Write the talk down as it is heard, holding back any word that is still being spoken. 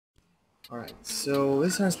Alright, so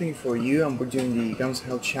this time speaking for you, and we're doing the Guns of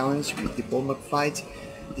Hell challenge with the Vormav fight,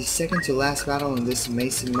 the second to last battle in this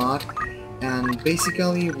amazing mod, and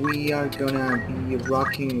basically we are gonna be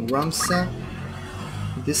rocking Ramsa.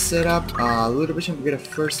 This setup, Little Vision will get a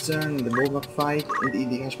first turn in the Vormav fight, in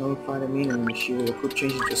the Hashmallow fight I mean, and she will equip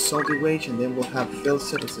change into Salty Rage, and then we'll have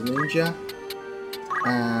Philset as a ninja,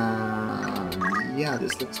 and yeah,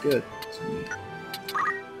 this looks good to me.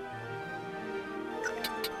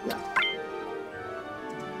 Yeah.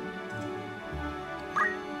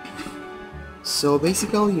 So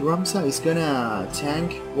basically Ramsa is gonna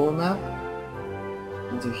tank Vormav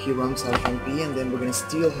until he runs out of MP, and then we're gonna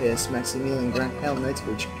steal his Maximilian Grand Helmet,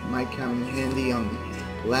 which might come in handy on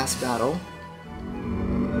the last battle.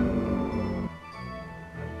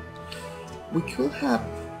 We could have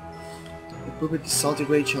equipped the Salty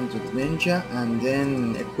Rage onto the Ninja and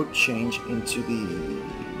then equip change into the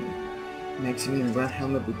Maximilian Grand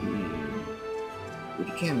Helmet with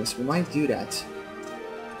the canvas. We might do that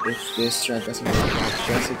if this strike doesn't work out,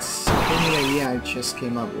 because it's only an idea I just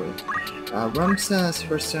came up with. Ramsa's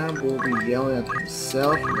first turn will be yelling at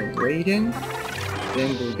himself and then waiting.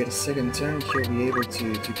 Then we'll get a second turn, he'll be able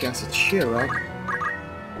to cast a cheer up.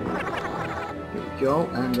 Here we go,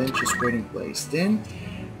 and then just waiting place. Then,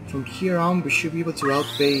 from here on, we should be able to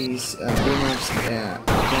outpace Vormav's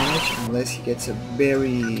damage, unless he gets a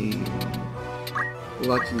very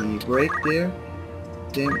lucky break there.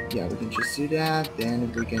 Then, yeah, we can just do that,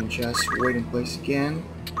 then we can just wait in place again,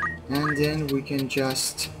 and then we can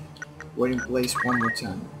just wait in place one more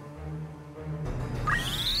time.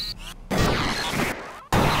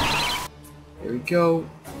 There we go,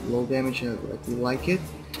 low damage like we like it.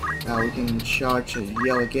 Now we can charge a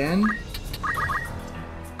yell again.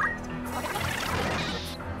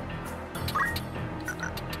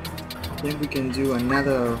 Then we can do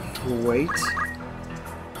another full weight.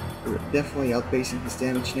 We're definitely outpacing his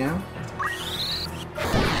damage now.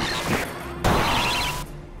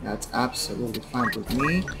 That's absolutely fine with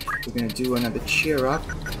me. We're gonna do another cheer up.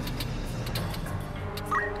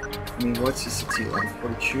 I mean, what's his CT like?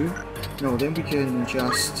 42? No, then we can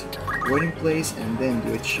just wait in place and then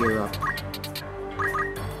do a cheer up.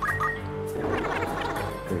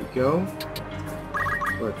 There we go.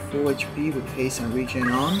 We're at full HP with haste and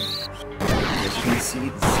regen on. As you can see,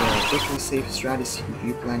 it's a perfectly safe strategy if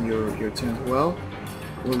you plan your turn well.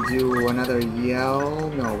 We'll do another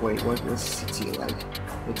yell. No, wait, what was CT like?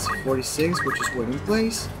 It's 46, which is wait in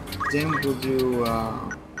place. Then we'll do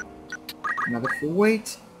another full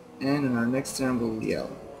weight, and in our next turn we'll yell.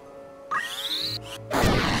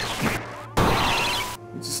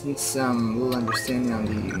 We just need some little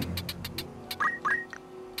understanding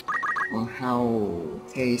on how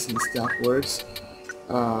haste and stuff works.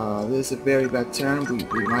 This is a very bad turn.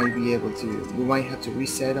 We might be able to. We might have to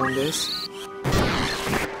reset on this.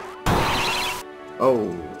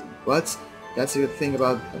 Oh, but that's the good thing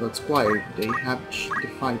about Squire. They have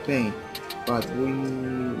Defy Pain, but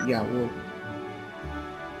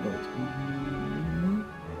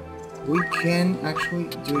we can actually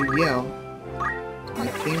do a yell. I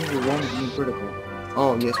think we won't be critical.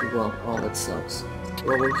 Oh yes, we will. Oh, that sucks.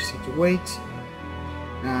 Well, we'll just have to wait.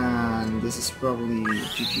 And this is probably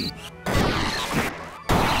GG.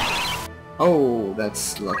 Oh,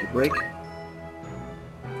 that's lucky break.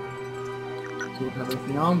 So we have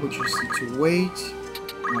everything on, we just need to wait.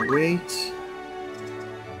 And wait.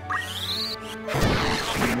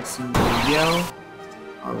 Next thing we yell.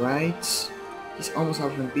 Alright. He's almost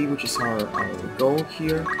out of MP, which is our goal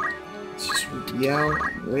here. Let's just yell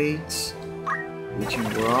and wait. Reaching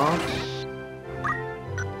we're off.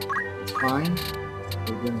 It's fine.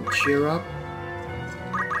 We're gonna cheer up.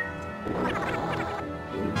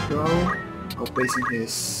 There we go. Outpacing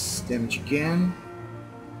his damage again.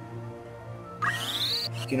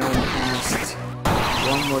 You can only cast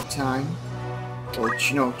one more time. Or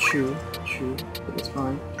no, two, but it's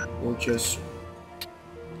fine. We'll just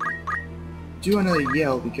do another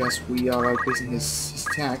yell because we are outpacing his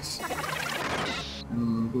attacks.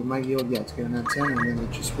 We might yell, yeah, to get another 10, and then we'll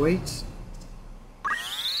just wait.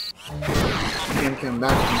 You can come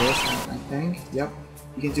back from this, I think. Yep.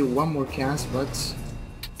 You can do one more cast, but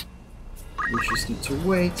we just need to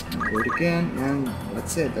wait and wait again, and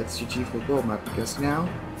that's it. That's GG for Vormav, because now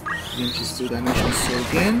you can just do Dimensional Sword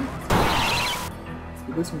again.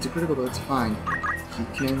 He puts me to critical, but it's fine. He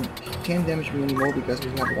can't damage me anymore because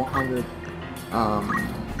we have 100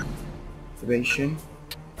 evasion.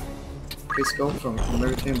 Physical from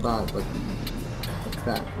everything, but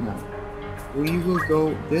that no. We will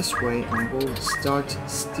go this way and we'll start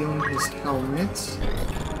stealing his helmet.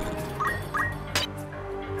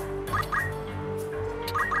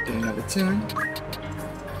 Get another turn.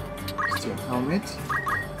 Still helmet.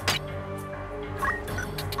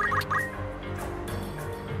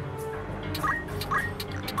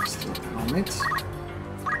 Still helmet.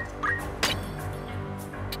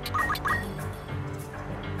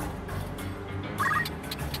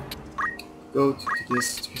 Go to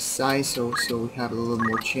this side so we have a little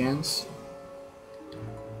more chance.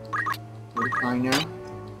 45 now.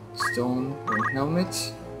 Stone or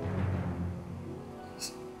helmet.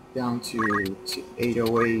 Down to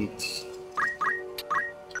 808.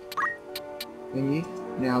 Thingy.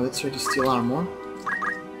 Now let's try to steal armor.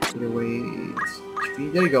 808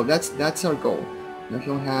 HP. There you go. That's our goal. Now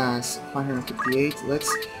he only has 558.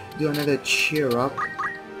 Let's do another cheer up.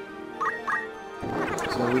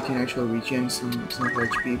 So we can actually regen some of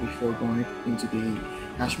HP before going into the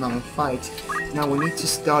Ash Mountain fight. Now we need to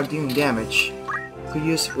start doing damage. Could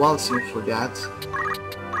use Wall Swing for that.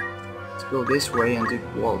 Let's go this way and do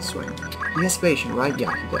Wall Swing. He has patience, right?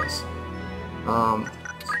 Yeah, he does.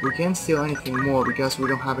 We can't steal anything more because we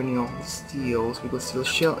don't have any of the steals. We could steal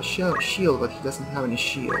shield, but he doesn't have any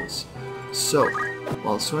shields. So,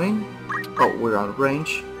 Wall Swing. Oh, we're out of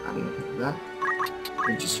range. I didn't think of that.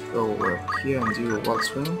 We just go over here and do a Wall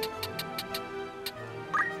Swing.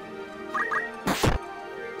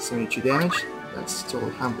 72 damage. That's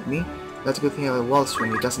totally fine with me. That's a good thing about Wall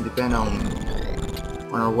Swing. It doesn't depend on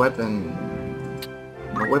our weapon.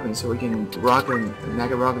 So we can rocket and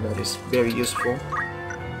Naga rocket. That is very useful. It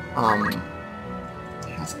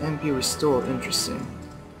has MP restore. Interesting.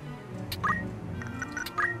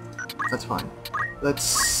 That's fine.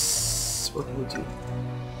 Let's. What can we do?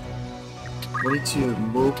 We need to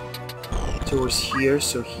move towards here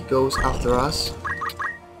so he goes after us.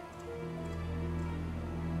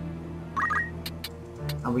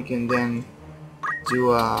 And we can then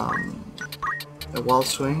do a Wall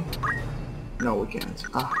Swing. No, we can't.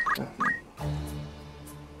 Ah, that thing.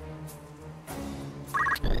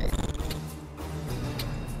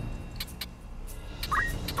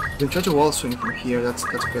 We can try to Wall Swing from here. That's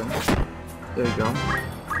good. There you go.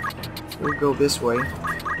 We'll go this way.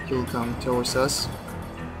 He'll come towards us.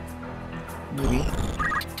 Maybe.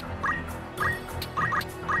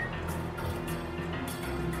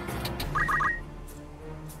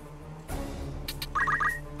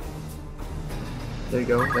 There you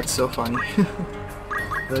go, that's so funny.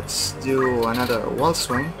 Let's do another Wall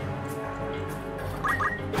Swing.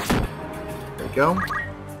 There you go.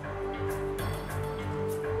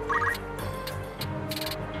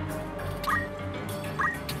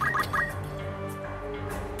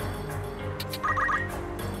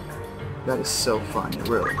 That is so funny,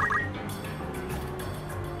 really.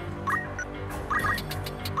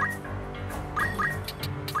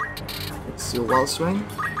 Let's do a Wall Swing.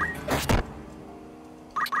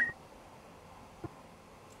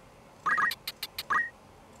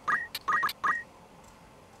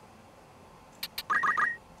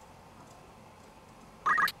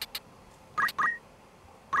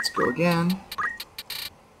 Let's go again.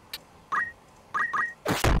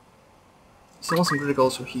 Someone's critical,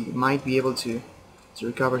 so he might be able to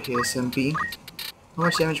recover his MP. How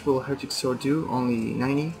much damage will Heretics Sword do? Only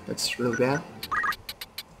 90. That's really bad.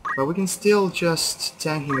 But we can still just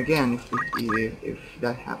tank him again if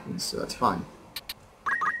that happens, so that's fine.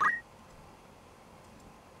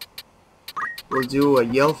 We'll do a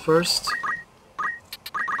yell first.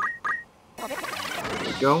 There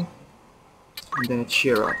we go. And then a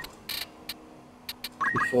cheer up.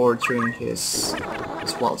 Before triggering his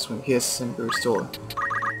Wall Swing, his MP restore.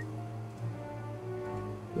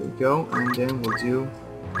 There we go, and then we'll do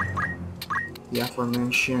the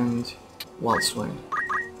aforementioned Wall Swing.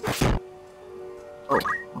 Oh,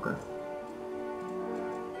 okay.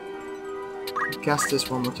 Cast this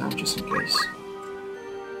one more time just in case.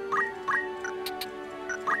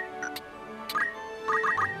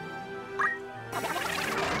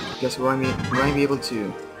 Guess we might be able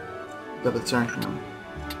to double turn him.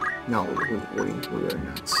 No, we are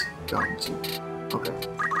not going to. Okay,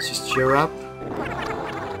 let's just cheer up,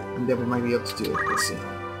 and then we might be able to do it. Let's see.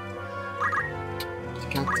 The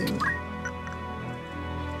captain.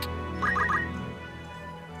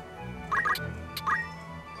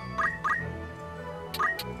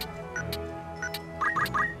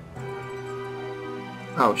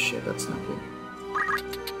 Oh shit, that's not good.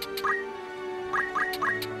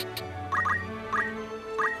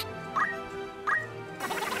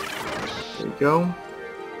 There we go.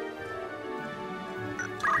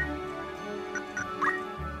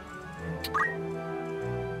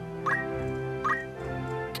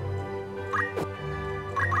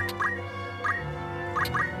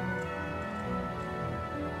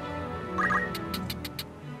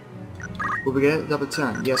 Will we get a double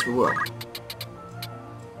turn? Yes, we will.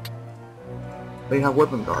 But you have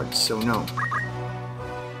weapon guards, so no.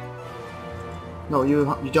 No, you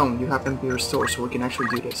don't. You have MP restore, so we can actually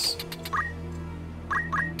do this.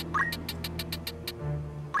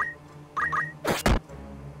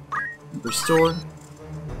 Restore.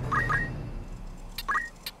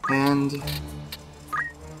 And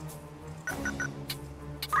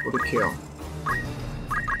for the kill.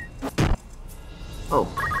 Oh.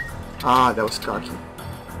 Ah, that was cocky.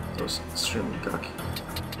 That was extremely cocky.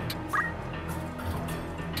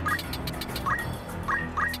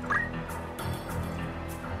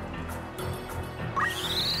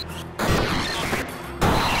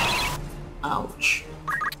 Ouch.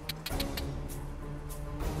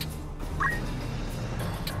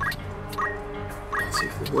 Let's see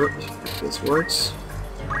if it works. If this works.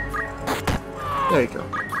 There you go.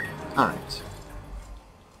 Alright.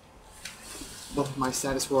 Both of my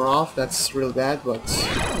status were off. That's real bad, but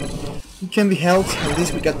it can be held. At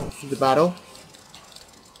least we got through the battle.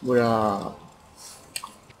 We're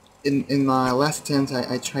in my last attempt,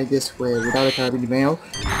 I tried this without a carabiner mail,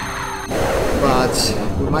 but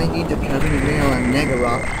we might need the carabiner mail and Nega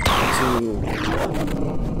Rock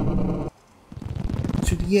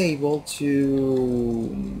to be able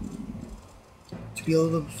to be a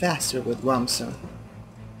little bit faster with Ramsa.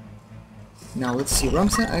 Now let's see,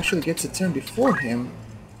 Ramsa actually gets a turn before him,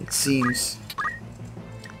 it seems.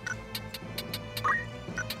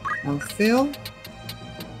 And Phil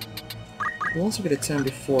will also get a turn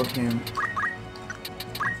before him.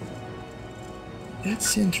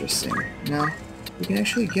 That's interesting. Now, we can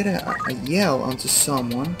actually get a yell onto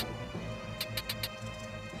someone.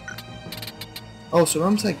 Oh, so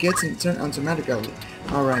Ramsa gets a turn automatically.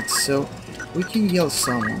 Alright, so we can yell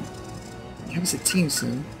someone. He has a team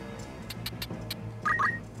soon.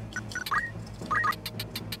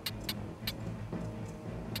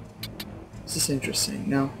 This is interesting.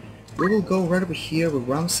 Now, we will go right over here with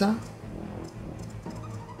Ramsa.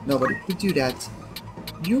 No, but if we do that,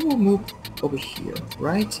 you will move over here,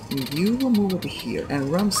 right? And you will move over here. And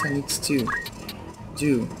Ramsa needs to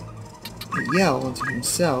do a yell onto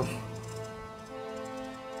himself.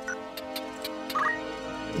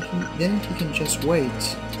 Then he can just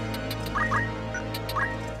wait.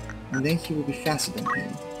 And then he will be faster than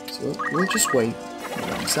him. So we'll just wait.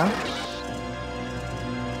 Ramsa.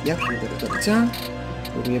 Yep, he'll get a double turn.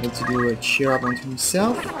 We'll be able to do a cheer up onto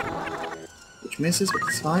himself. Which misses, but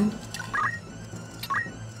it's fine.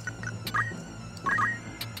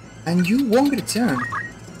 And you won't get a turn.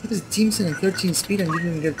 He has a Teamson and 13 speed and you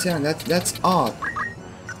didn't get a turn. That's odd.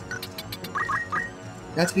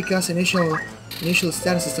 That's because initial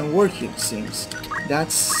status doesn't work here, it seems.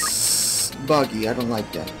 That's buggy. I don't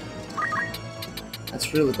like that.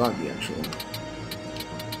 That's really buggy, actually.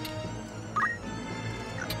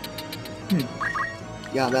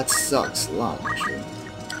 Yeah, that sucks a lot, actually.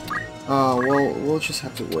 Well, we'll just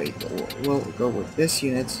have to wait. We'll go with this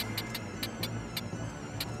unit.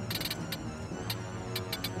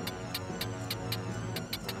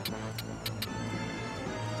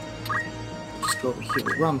 Just go over here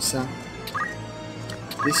with Ramsa.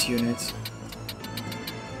 This unit.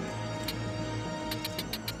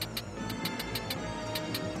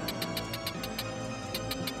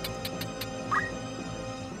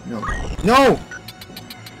 No. No!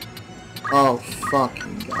 Oh,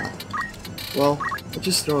 fucking god. Well, we'll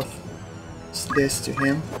just throw this to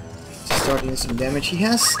him to start doing some damage. He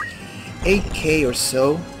has 8k or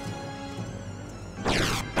so.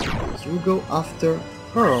 So we'll go after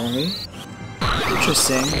her only.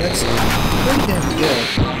 Interesting, that's pretty damn good,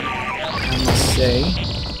 I must say.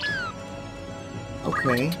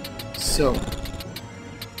 Okay, so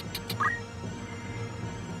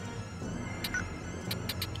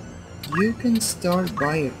you can start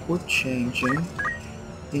by a quick changing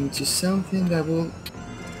into something that will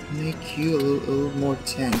make you a little more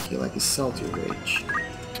tanky, like a Salty Rage.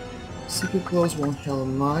 Secret Claws won't help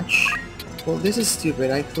much. Well, this is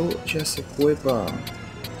stupid. I could just equip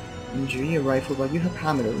Engineer Rifle, but you have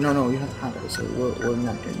Hammer. No, you have Hammer, so we're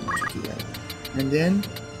not going to do that. And then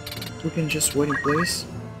we can just wait in place.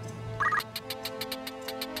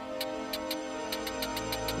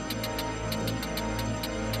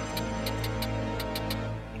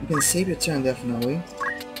 You can save your turn, definitely.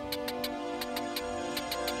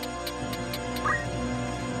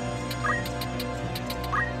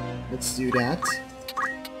 Let's do that.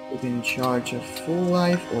 We can charge a full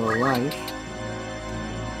life or a life.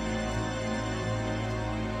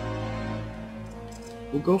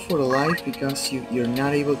 We'll go for the life because you're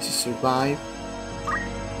not able to survive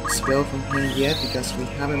a spell from him yet because we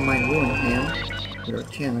haven't mind ruined him with our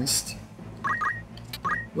chemist.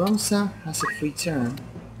 Ramsa has a free turn.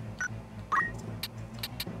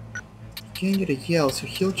 He can't get a yell, so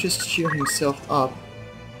he'll just cheer himself up.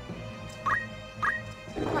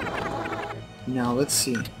 Now let's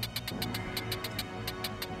see.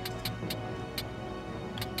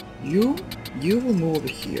 You will move over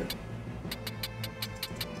here.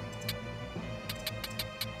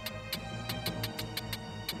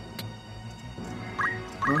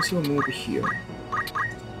 Ramsa will move over here.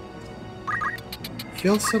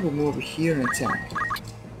 Felsa will move over here and attack.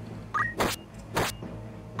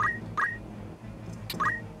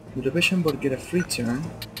 With the Vision Board get a free turn,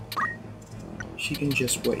 she can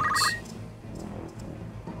just wait.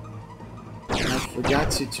 And I forgot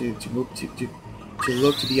to move to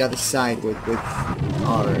look to the other side with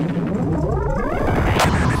our...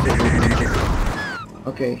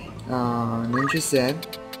 Okay, Ninja's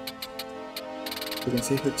dead. We can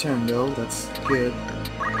save her turn though, that's good.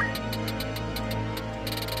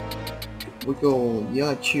 We go yell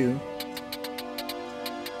at you.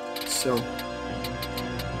 So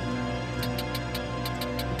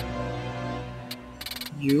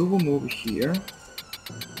you will move here.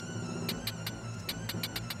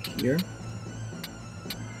 Here.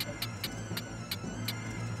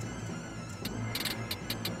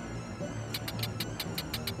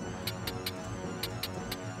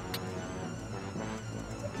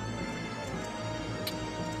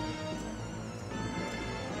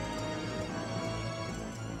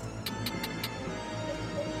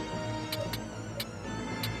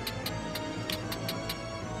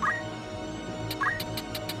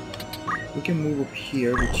 We can move up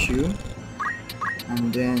here with you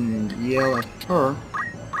and then yell at her.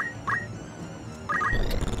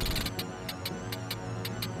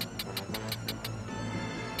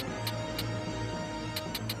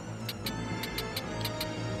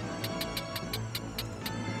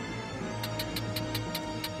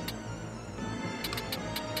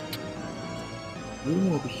 We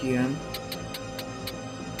move over here.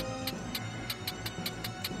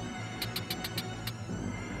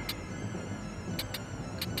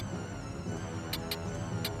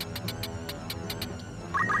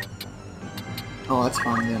 Oh, that's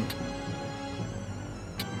fine then.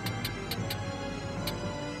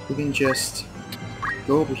 We can just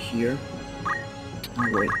go over here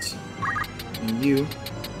and wait. And you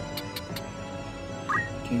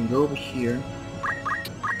can go over here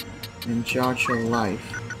and charge your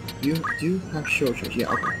life. You do have short charge, yeah,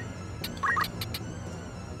 okay.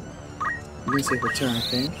 You can save a turn, I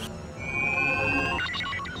think.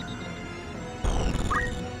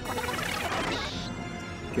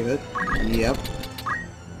 Good, yep.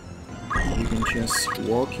 You can just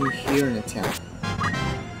walk in here and attack.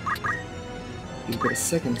 You've got a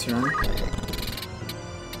second turn.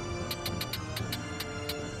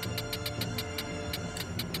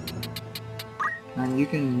 And you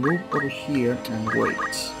can move over here and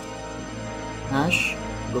wait. Ash,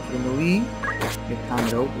 go for the melee, get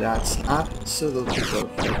handled, that's absolutely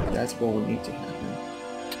perfect. That's what we need to happen.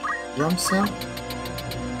 Ramsa.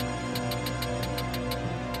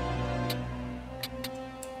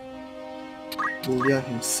 Will yell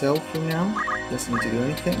himself for now, doesn't need to do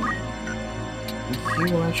anything. And he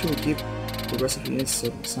will actually give the rest of the units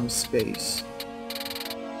some space.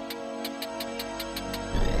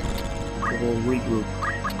 We will regroup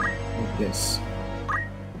with this.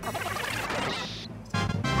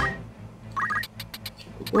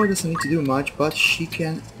 The boy doesn't need to do much, but she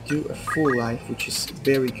can do a full life, which is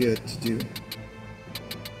very good to do.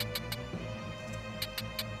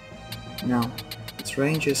 Now, its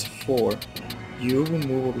range is 4. You will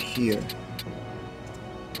move over here.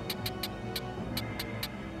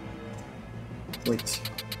 Wait.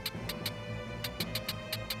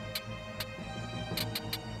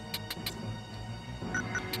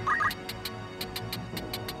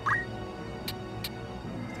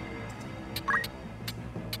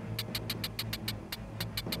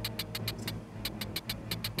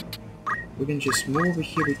 We can just move over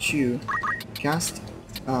here with you, cast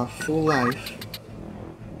full life.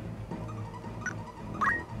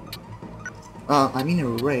 I mean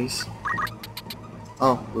erase.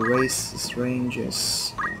 Oh, erase range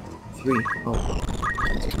is 3. Oh.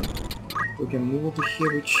 We can move over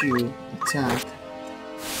here with you, attack.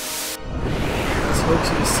 Let's hope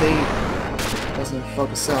to the save doesn't fuck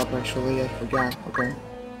us up, actually, I forgot, okay.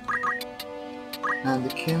 And the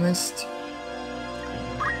chemist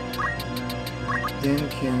then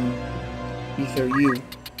can ether you.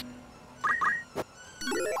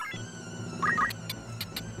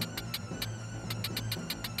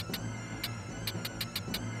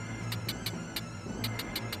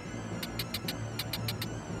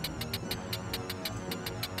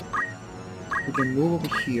 You can move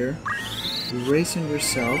over here. Erase on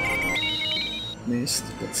yourself. Missed.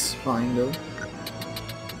 That's fine though.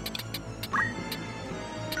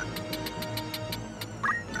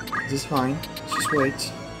 This is fine. Just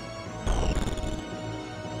wait.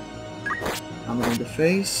 I'm on the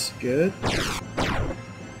face. Good.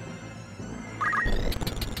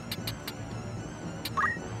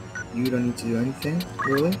 You don't need to do anything,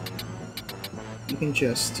 really. You can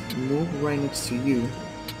just move right next to you.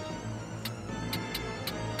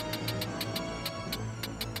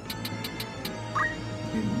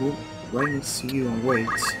 You can move right next to you and wait.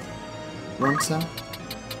 Ramsa.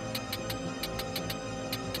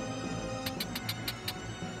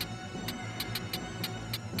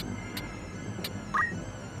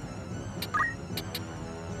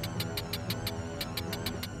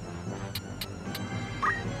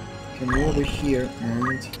 Can move over here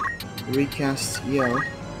and recast Yell.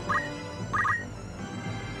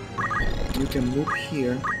 You can move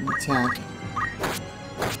here and attack.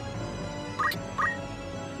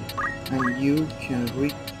 And you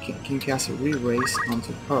can cast a re-raise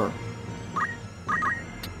onto her.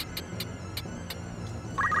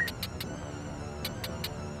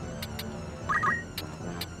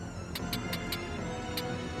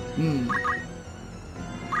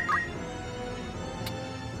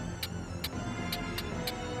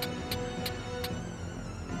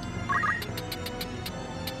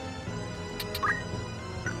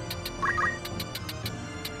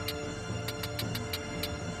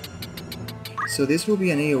 So this will be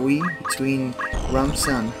an AoE between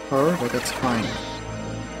Ramsa and her, but that's fine.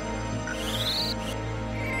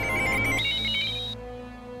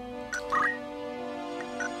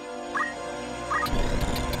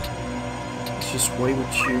 Let's just wait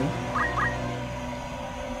with you.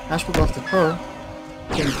 Ash will go after her,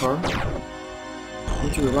 kill her.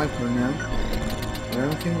 Need to revive her now. But I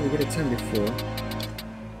don't think we'll get a 10 before.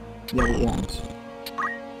 Yeah, we won't.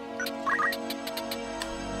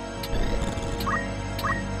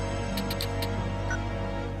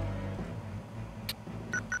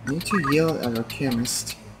 I need to yell at our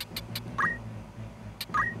chemist.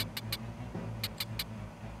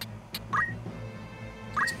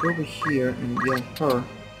 Let's go over here and yell at her.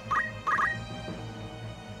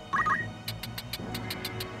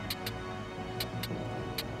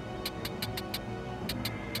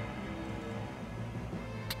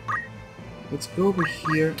 Let's go over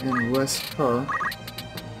here and rest her.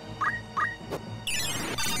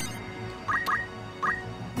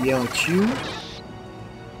 Yell at you.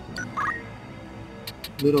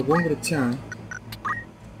 Little won't get a turn.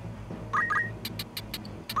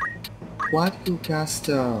 Quad could cast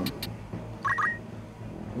a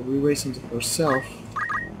re-raise into herself.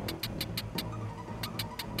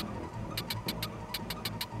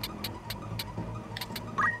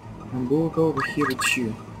 And we'll go over here with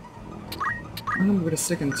you. I'm gonna get a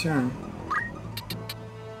second turn.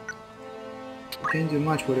 Can't do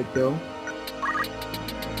much with it though.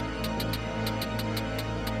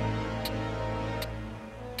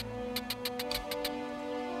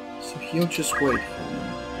 He'll just wait for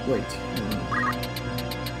me. Wait.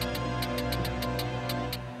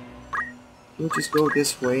 He'll just go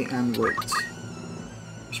this way and wait.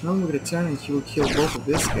 Ishmael will get a turn and he will kill both of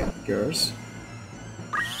these girls.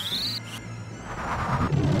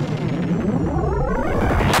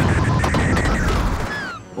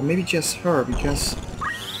 Or maybe just her, because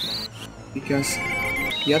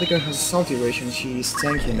the other girl has a salty ration and she is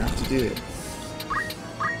tanky enough to do it.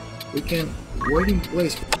 We can wait in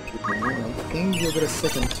place for I think you'll get a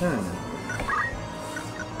second turn.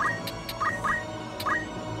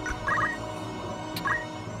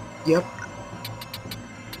 Yep.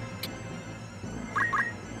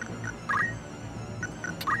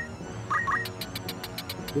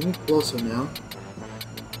 We'll move closer now.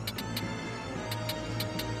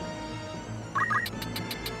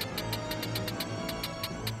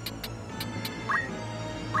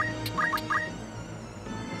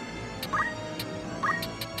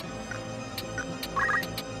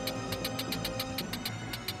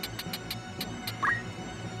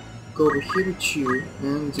 Go over here with you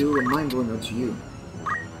and do a mind blender to you.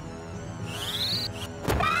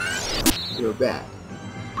 You're back.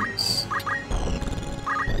 Nice.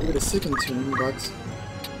 We'll get a second turn, but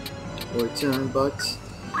we'll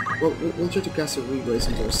try to cast a re-raise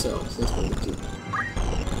into ourselves. That's what we do.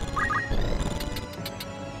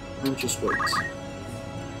 And just wait.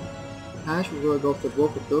 Ash will go after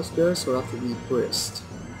both of those girls or after the priest.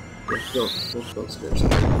 Both those girls.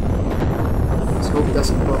 Let's hope it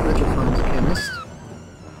doesn't pop petrifying the chemist.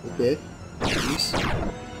 It did. Jeez.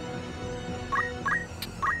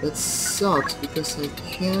 That sucks because I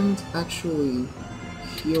can't actually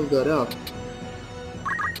heal that up.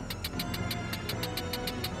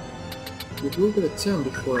 We will get a turn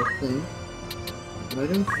before, I think. But I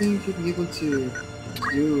don't think you'll be able to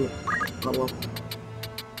do... Oh, well.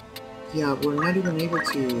 Yeah, we're not even able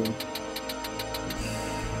to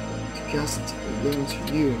cast again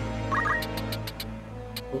to you.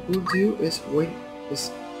 What we'll do is wait,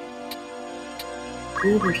 go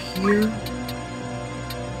over here,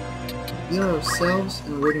 heal ourselves,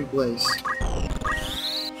 and wait in place.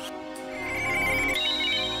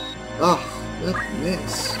 Ah, that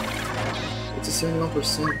miss. It's a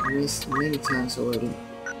 71% miss many times already.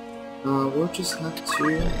 We'll just have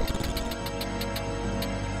to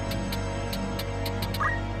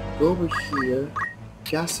go over here,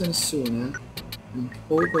 cast an Asuna, and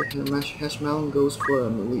hope that Hashmalon goes for a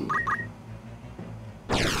melee.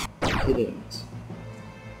 He didn't.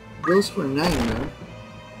 Goes for a Nightmare,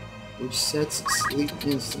 which sets sleep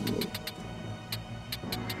instantly.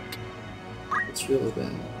 It's really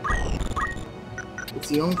bad. It's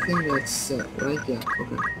the only thing that's set, right? Yeah,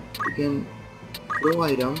 okay. We can throw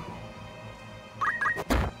item.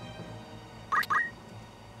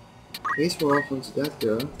 Haste for off onto that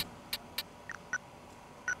girl.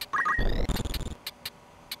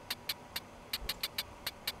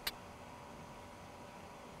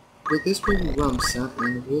 But this will be Ramsa,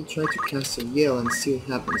 and we'll try to cast a Yell and see what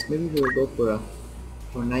happens. Maybe he'll go for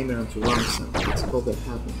a Nightmare onto Ramsa. Let's hope that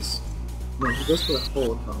happens. No, he goes for a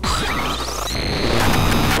Holocaust.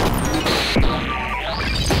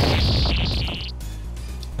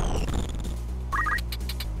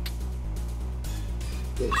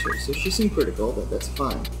 Okay, sure. So she's in critical, but that's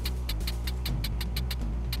fine.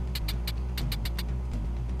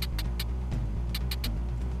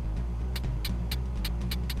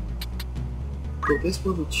 So this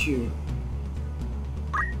will be two.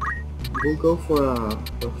 We'll go for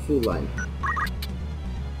a full line.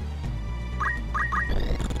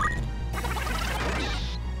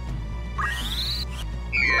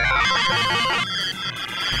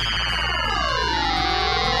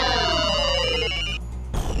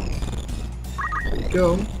 There we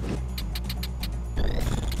go.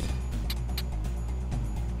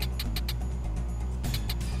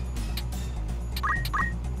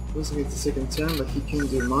 Doesn't get the second turn, but he can't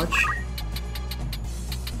do much.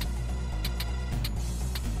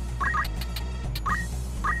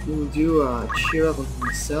 He will do a cheer up on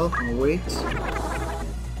himself and wait.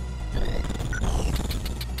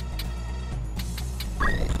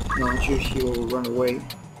 No, I'm sure he will run away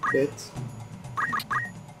a bit.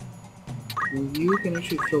 And you can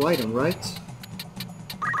actually throw item, right?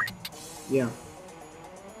 Yeah.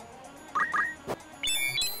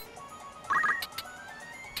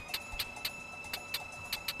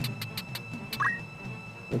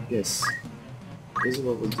 Like this. This is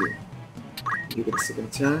what we'll do. You get a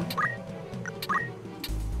second turn.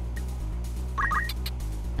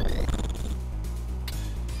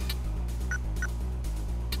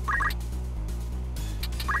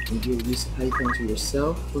 And you use a icon to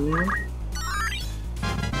yourself for now.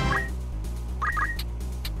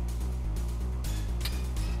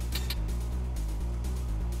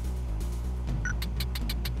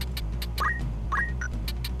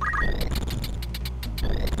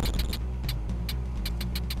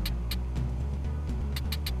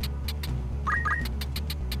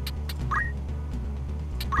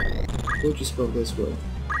 We'll just go this way.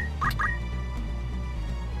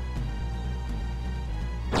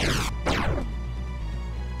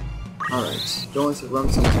 Alright, don't want to run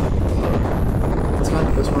something. It's fine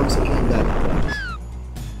because Ramsey can't die.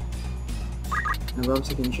 And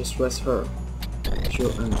Ramsey can just rest her.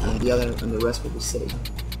 Sure, and the rest will be safe.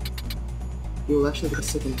 You will actually get a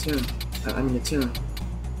second turn. I mean a turn.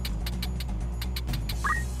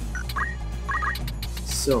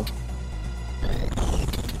 So.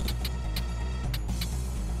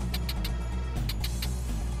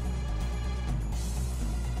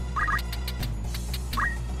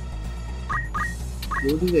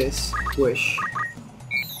 We'll do this, wish.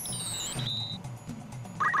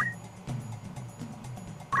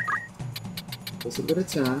 Just a bit of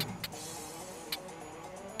time.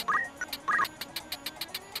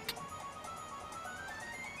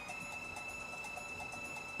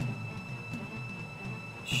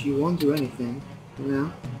 She won't do anything for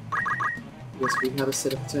now. Because we have a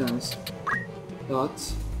set of turns.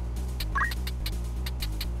 But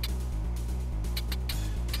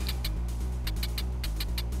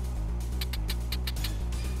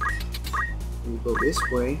we go this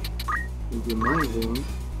way, we do Mind Wound.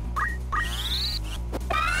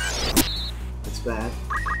 That's bad.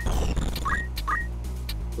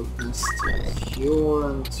 We'll cast Cure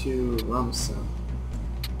onto Ramsa.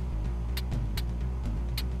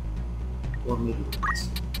 Or maybe not.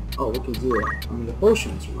 Oh, we can do it. I mean, the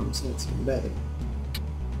potions to Ramsa, it's even better.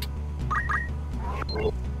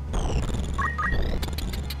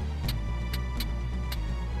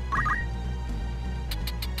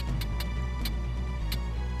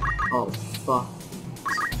 Oh, fuck.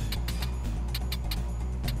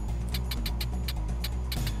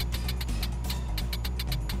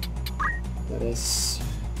 That is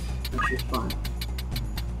actually fine.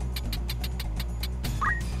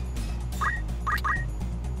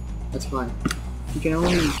 That's fine. You can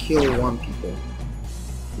only kill one people.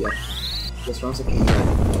 Yeah. Just runs a king.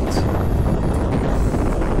 Let's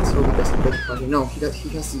hope he doesn't break the No, he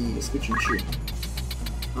has the switching shoe.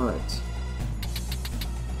 Alright.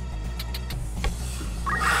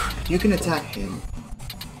 You can attack him.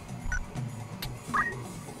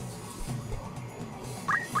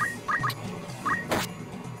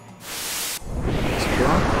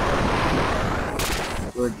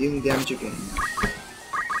 We're dealing damage again.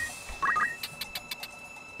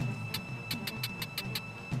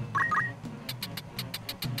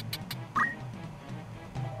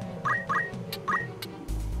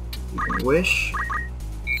 You can wish.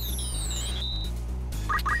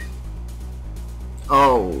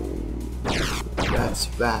 Oh, that's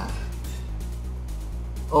bad.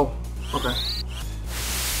 Oh, okay.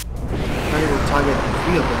 I will target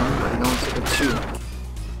 3 of them, but I don't take a 2.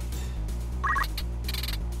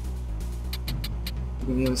 You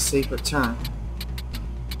can even save a turn.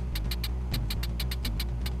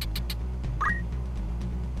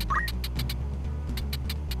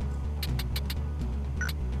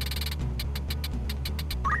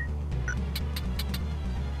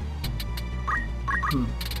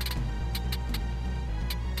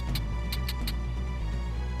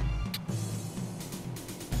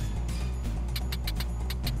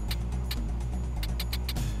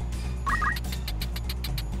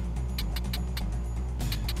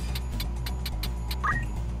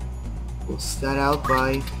 We'll start out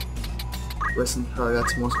by resting her.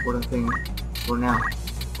 That's the most important thing for now.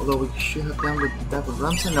 Although we should have done with that with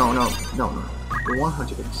Ramsa. No. We want her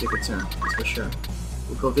to take a turn, that's for sure.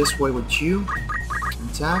 We'll go this way with you.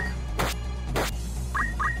 Attack.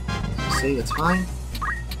 See, that's fine.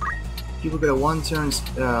 You will get a 1 turn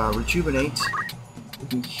rejuvenate. We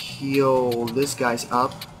can heal these guys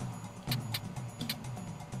up.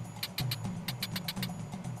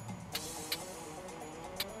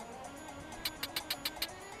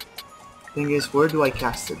 Thing is, where do I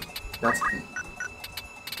cast it? That's the thing.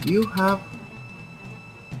 You have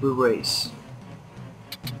Erase.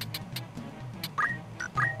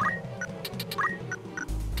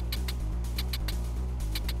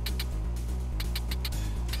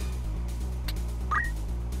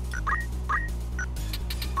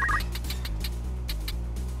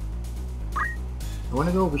 I want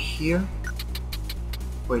to go over here.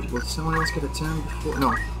 Wait, will someone else get a turn before?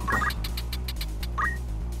 No. Okay.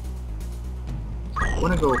 I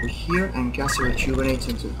want to go over here and cast a rejuvenate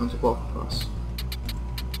onto both of us.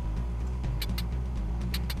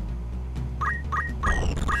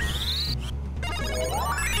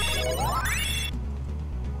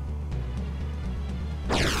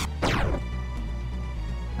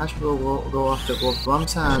 Ash will go after both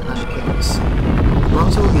Ramsa and the chemist.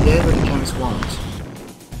 Ramsa will be dead, but the chemist won't.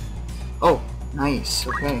 Oh, nice.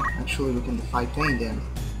 Okay, actually we can defy pain then.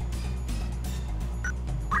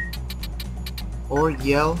 Or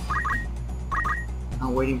yell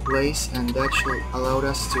and wait in place, and that should allow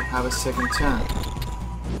us to have a second turn.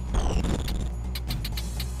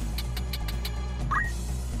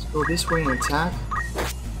 Let's go this way and attack.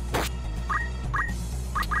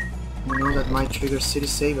 I know that might trigger city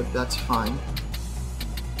save, but that's fine.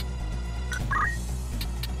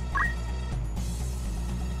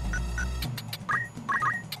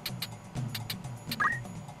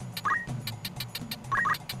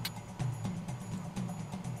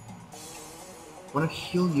 I want to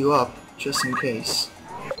heal you up, just in case.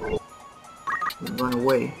 And run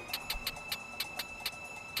away.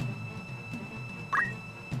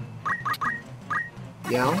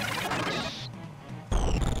 Yell.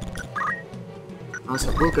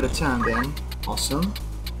 So we'll get a turn then. Awesome.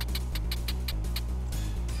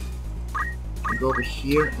 We'll go over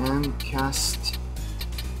here and cast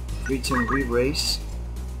 3-turn re-raise.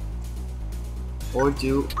 Or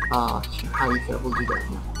do high ether. We'll do that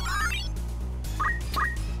now.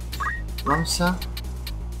 Ramsa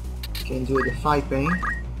can do a defy pain.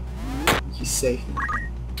 He's safe now.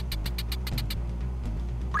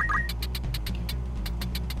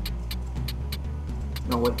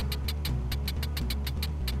 No, wait.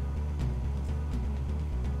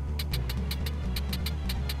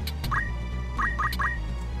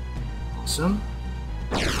 Awesome.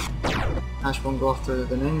 Ash won't go after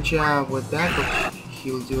the ninja with that, but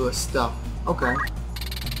he'll do a stuff. Okay.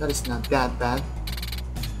 That is not that bad.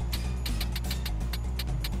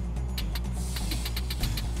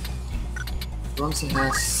 Ramsey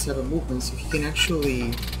has 7 movements, so he can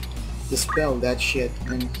actually dispel that shit,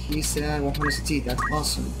 and he's at 100 CT. That's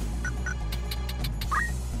awesome.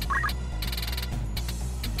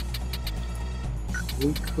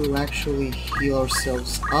 We could actually heal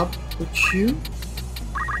ourselves up with you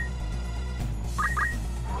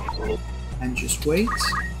and just wait.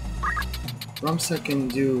 Ramsa can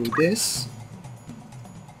do this.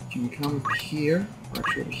 Can come here, or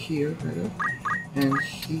actually over here, better, and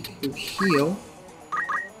he could heal.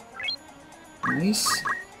 Nice.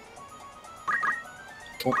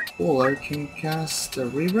 Polar can cast a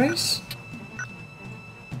re-raise.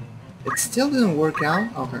 It still didn't work out.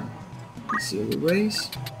 Okay. Let's see a re-raise.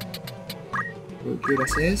 We're good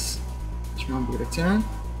as is. Let's remember the turn.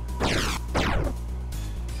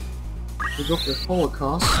 We go for the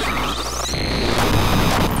Holocaust.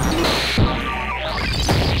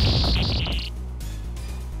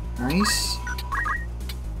 Nice.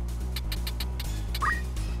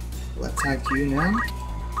 We'll attack you now.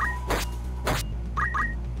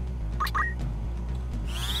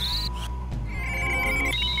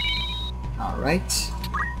 Alright.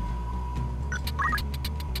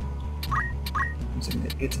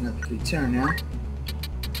 It's another free turn now.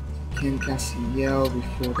 Can cast a yell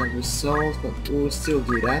before that resolves, but we'll still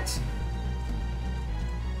do that.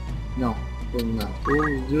 No, we'll not.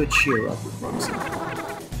 We'll do a cheer up with Ramsey.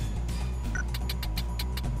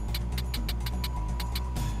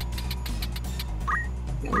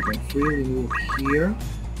 Yeah, we can freely move here.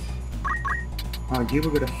 You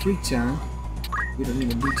will get a free turn. We don't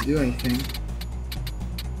even need to do anything.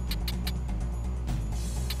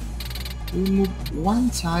 We move 1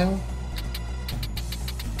 tile.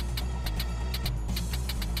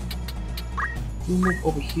 We move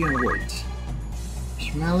over here and wait.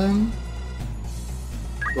 Smell him.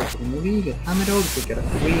 Go for the movie, get hammered out, we get a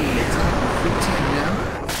free attack, free turn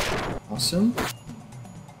now. Awesome.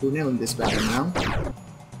 We're nailing this battle now.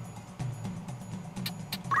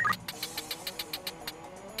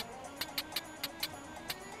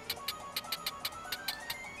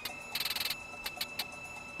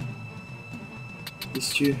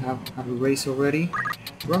 These two have a race already.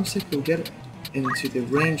 Rumsick will get into the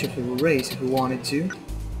range of a race if he wanted to.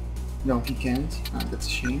 No, he can't. That's a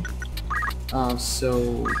shame.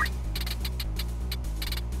 So...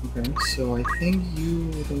 Okay, so I think you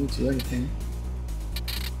don't need to do anything.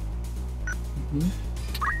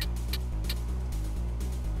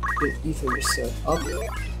 Get ether yourself up.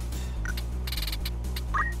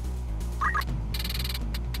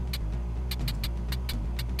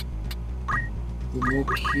 We'll move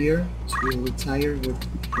here, so we'll retire with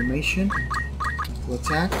formation. We'll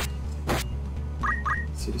attack.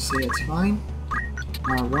 So to say it's fine.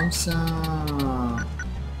 Ramsa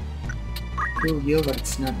will yield, but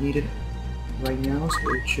it's not needed right now, so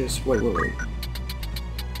we'll just wait.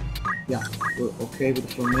 Yeah, we're okay with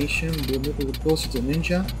the formation. We'll move a little closer to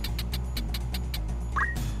ninja.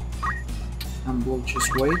 And we'll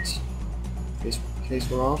just wait. In case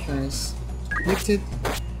we're off as predicted.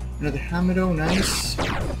 Another Hamado, nice.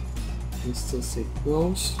 Can still stay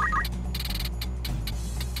close.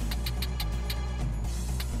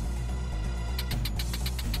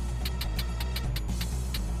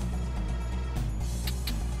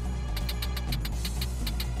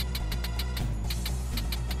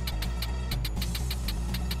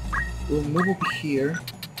 We'll move over here.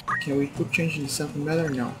 Can we quick change into something better?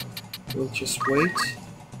 No. We'll just wait.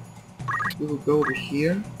 We will go over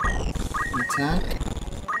here and attack.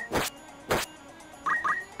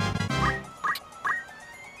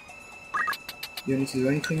 You don't need to do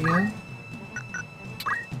anything now.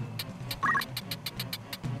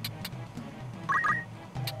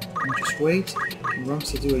 And just wait. Can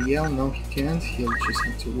Ramsey do a yell? No, he can't. He'll just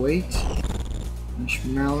have to wait. And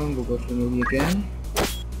Shmalon will go for the movie again.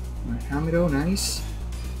 Hamido, nice.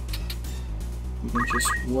 You can just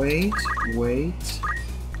wait. Well,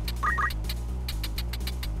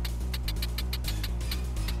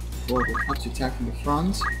 we'll have to attack from the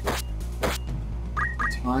front.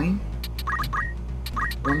 It's fine.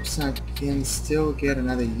 Rumsa can still get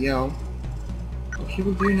another yell. What he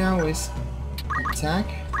will do now is attack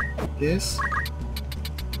this.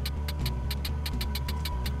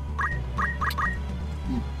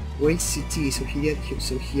 Wait CT, so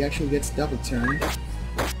he actually gets double turn,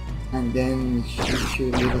 and then he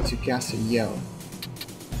should be able to cast a yell.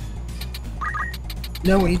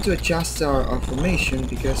 Now we need to adjust our formation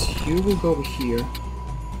because you will go over here.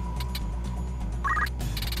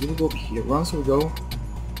 You will go over here. Once will go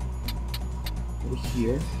over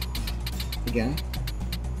here again.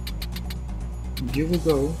 You will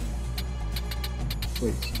go.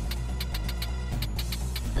 Wait.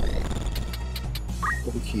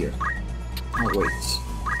 Over here. Oh wait.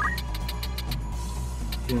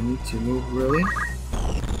 You don't need to move really.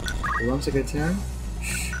 Once I get down.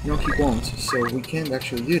 No, he won't. So we can't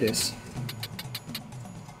actually do this.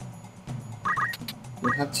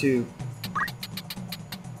 We'll have to.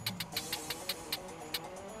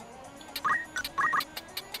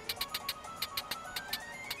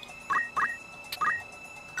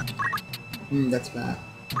 That's bad.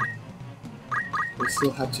 We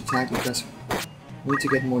still have to tag because we need to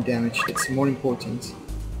get more damage. It's more important.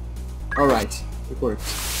 Alright, it worked.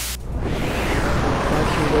 Now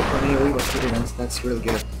he will for AoE but he didn't. That's really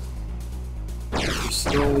good. We're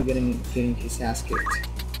slowly getting his ass kicked.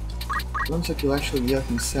 Looks like he'll actually heal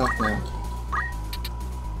himself now.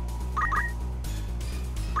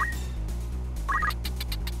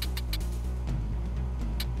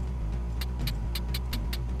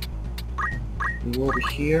 We go over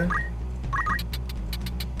here.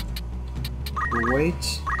 We'll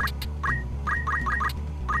wait.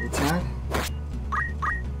 Attack.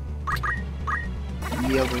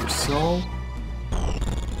 Yield our soul.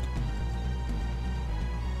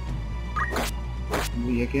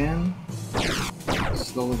 We again.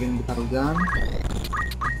 Slowly getting the battle done.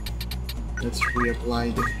 Let's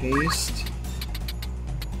reapply the haste.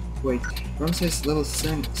 Wait, Ramsay's level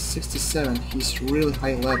 67. He's really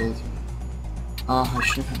high leveled. Ah, I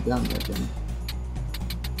shouldn't have done that then.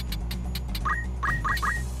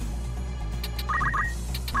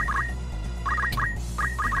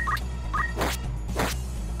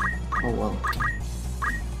 Oh well.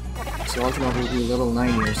 So Ultima will be level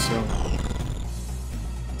 90 or so.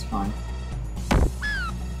 It's fine.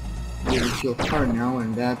 We will kill her now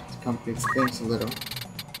and that complicates things a little.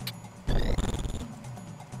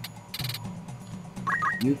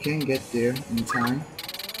 You can get there in time.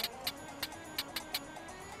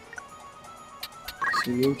 So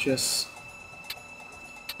you'll just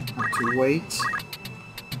have to wait.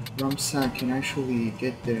 Ramsa can actually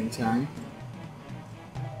get there in time.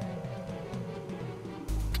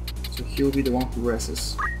 So he'll be the one who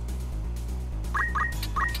rests.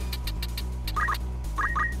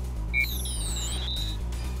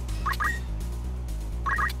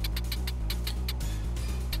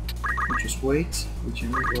 We'll just wait. We can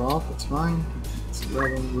move her off, it's fine. It's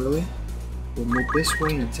irrelevant really. We'll move this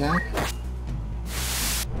way and attack.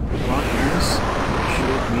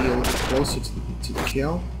 Should be a little bit closer to the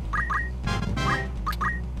kill.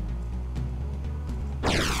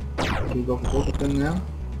 Can we go for both of them now?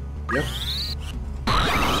 Yep.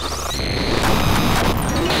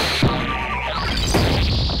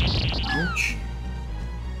 Ouch.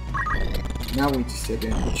 Now we need to step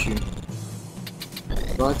in with you.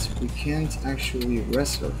 But we can't actually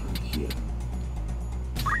rest her from here.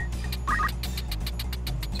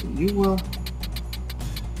 So you will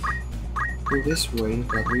go this way,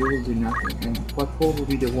 but we will do nothing. And Quadpole will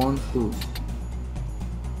be the one who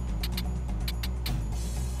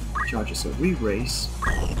charges a re-raise.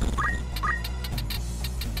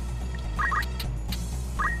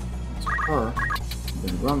 To her, and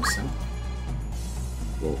then Ramsa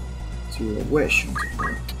will do a wish onto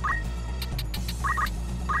her.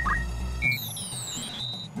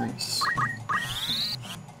 Nice.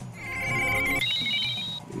 Here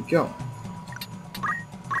we go.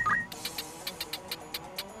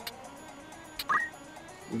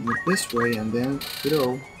 We move this way and then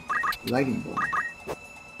throw Lightning Ball.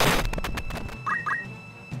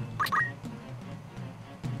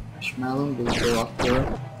 Ashmalon will go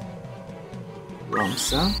after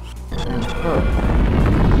Ramsa and her.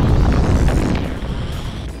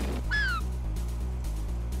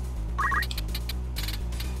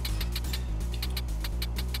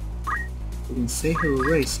 We can say her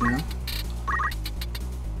race now.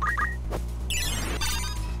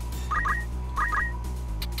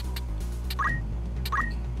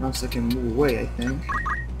 Ramsa can move away, I think.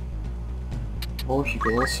 Or he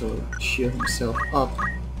could also cheer himself up.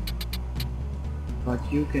 But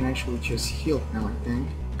you can actually just heal now, I think.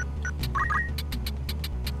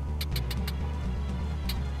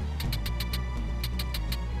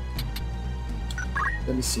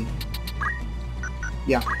 Let me see.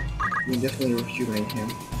 Yeah, we can definitely rejuvenate him.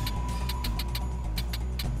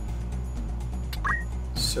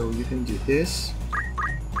 So you can do this.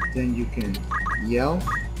 Then you can yell.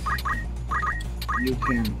 You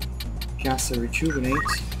can cast a rejuvenate.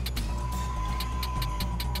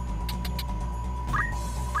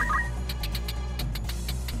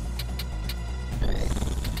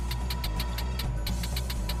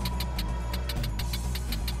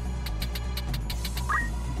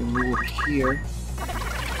 move over here.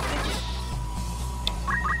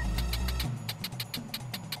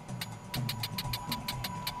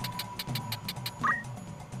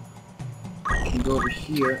 You can go over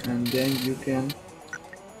here, and then you can...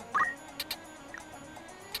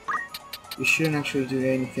 You shouldn't actually do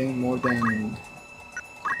anything more than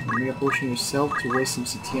Mega Potion yourself to waste some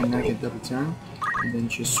CT and now get double turn, and then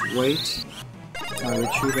just wait.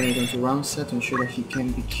 Retrieving into round set to ensure that he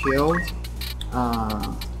can be killed.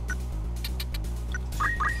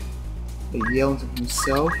 They yell to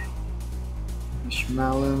himself.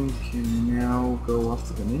 Ishmael can now go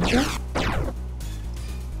after the ninja.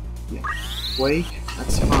 Yeah, wake.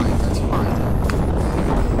 That's fine. That's fine.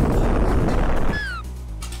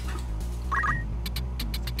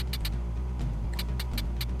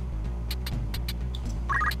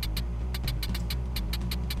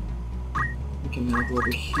 Now go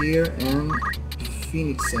over here and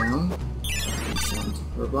Phoenix down. Sound to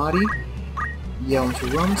her body. Yell into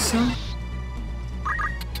Ramsa.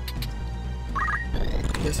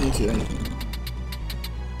 He doesn't need to do anything.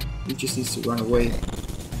 He just needs to run away.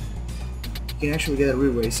 He can actually get a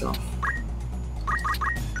re-race off.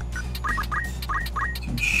 To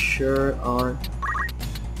ensure our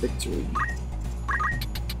victory.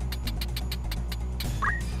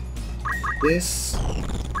 This.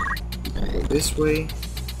 Go this way.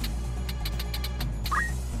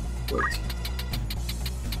 Wait.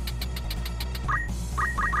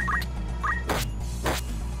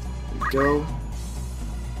 There we go.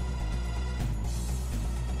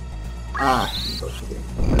 Ah, he goes for the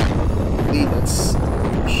lead. That's a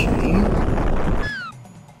shame.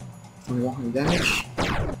 100 damage.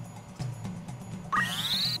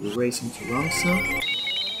 We race him to Ramsa.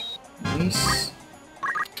 Nice.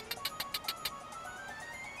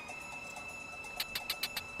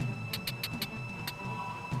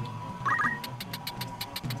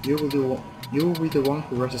 You will be the one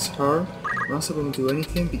who rushes her. Ramsa won't do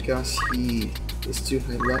anything because he is too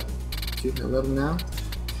high level now.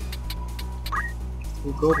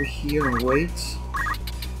 We'll go over here and wait.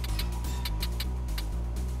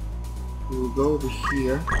 We'll go over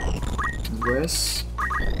here and rest.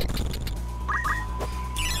 There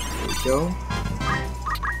we go.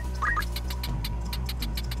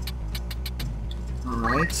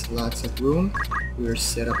 Alright, lots of room. We're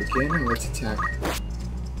set up again and let's attack.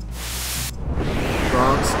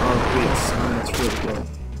 Frogs are weak, so that's really good.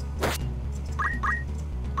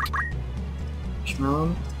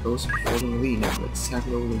 Ishmael goes for the lead now. Let's attack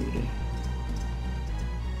low limited.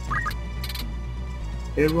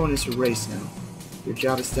 Everyone is erased now. Your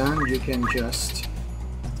job is done. You can just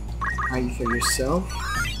hide for yourself.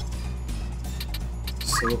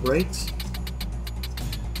 Celebrate.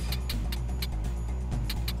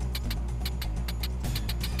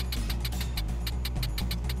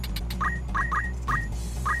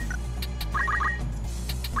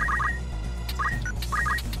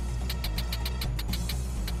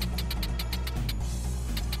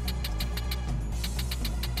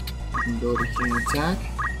 Go over here and attack.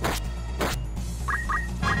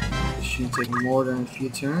 It shouldn't take more than a few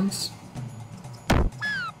turns.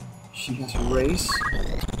 She has a race.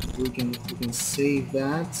 We can save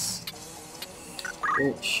that.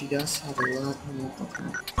 Oh, she does have a lot more. Okay.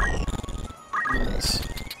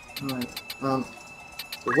 Alright.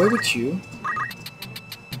 Away with you.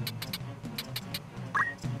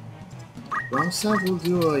 Ramsa will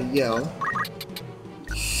do a yell.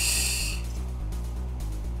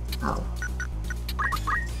 Ow.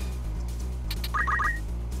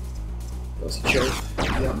 That was a joke, to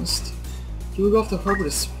be honest. You will go after her with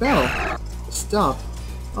a spell. Stop.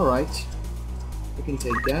 Alright. We can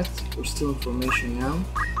take that. We're still in formation now.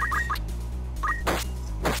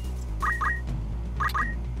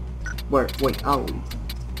 Where? Wait, are we?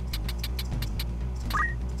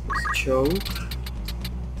 Let's choke.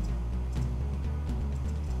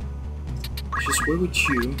 Let's just wait with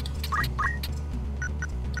you.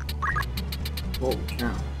 Holy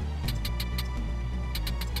cow.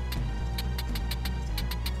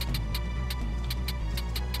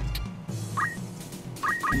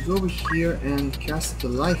 You go over here and cast the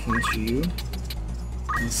life into you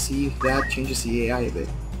and see if that changes the AI a bit.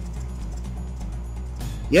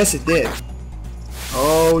 Yes, it did.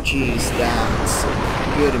 Oh jeez, that's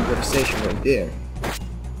a good improvisation right there.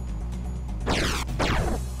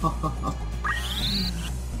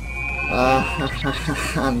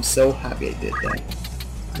 I'm so happy I did that.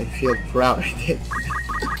 I feel proud I did.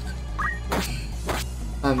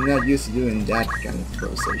 I'm not used to doing that kind of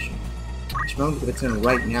improvisation. I'm going to turn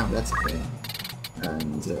right now, that's the thing.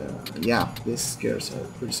 And yeah, these girls are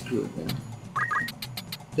pretty screwed now.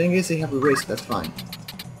 Thing is, they have erased, that's fine.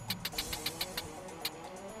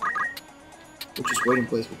 We'll just wait in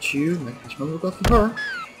place with you. My catchment will go for her.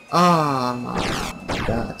 Ah,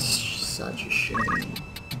 that's such a shame.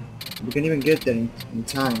 We can even get there in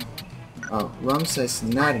time. Ramsa is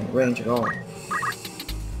not in range at all.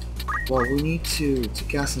 Well, we need to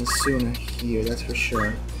cast Insuna here, that's for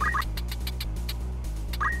sure.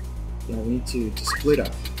 Yeah, we need to split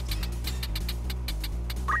up.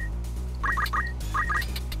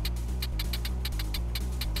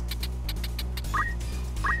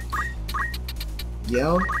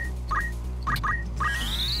 Yell.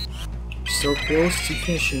 So close to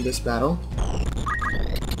finishing this battle.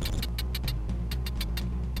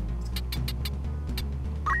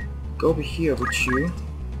 Go over here with you.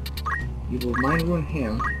 You will mind ruin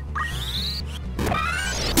him.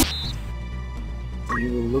 And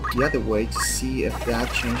you will look the other way to see if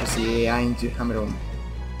that changes the AI into Hamero.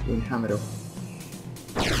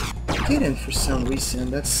 Didn't for some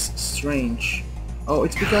reason, that's strange. Oh,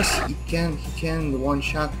 it's because he can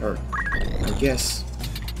one-shot her, I guess.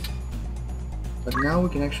 But now we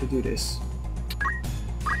can actually do this.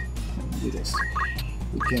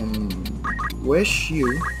 We can wish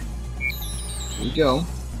you. Here we go.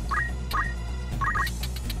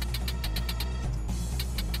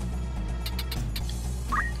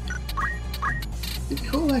 It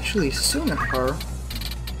could actually sooner her.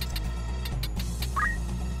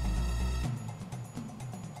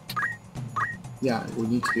 Yeah, we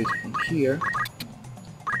need to do it from here.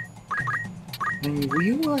 And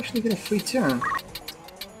you will actually get a free turn.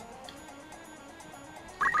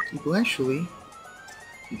 It will actually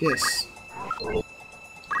do this.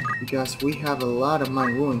 Because we have a lot of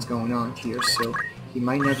mind ruins going on here, so he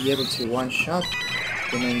might not be able to one-shot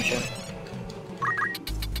the ninja.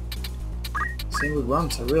 Same with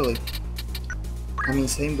Ramsa, really. I mean,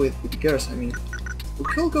 same with the girls, I mean. We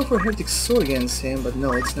could go for Heretic Sword against him, but no,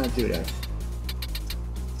 let's not do that.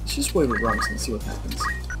 Let's just wait with Ramsa and see what happens.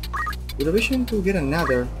 With a vision to get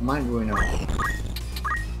another mind ruin off.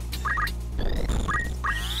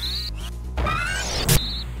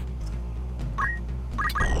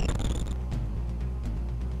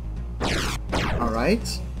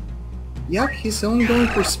 Alright. Yep, he's only going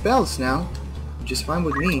for spells now, which is fine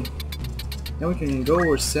with me. Now we can go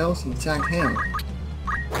ourselves and attack him.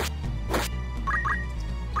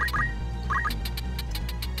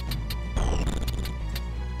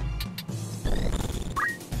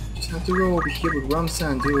 Just have to go over here with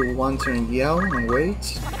Ramsa and do one turn yell and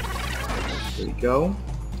wait. There we go.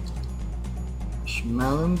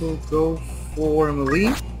 Shmalim will go for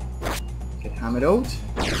melee. Get hammered out.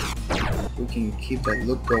 We can keep that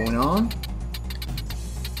look going on.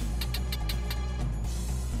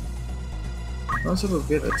 Also will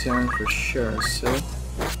get a turn for sure, so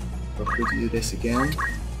feel free to do this again.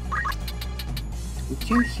 We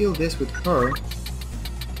can heal this with her.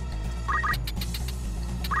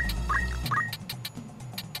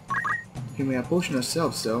 We can make a potion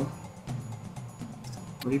ourselves though.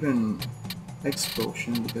 Or even X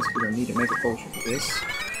potion, because we don't need to make a potion for this.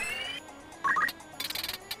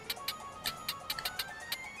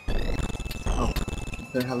 Oh,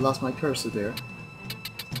 I have lost my cursor there.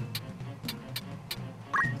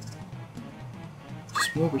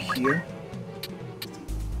 Just move over here.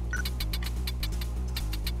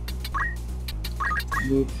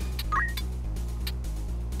 Move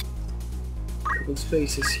a couple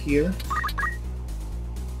spaces here.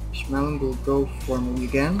 Shmalim will go for me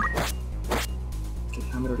again. Get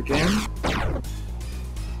hammered again.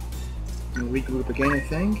 And regroup again, I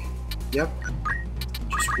think. Yep.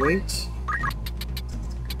 Just wait.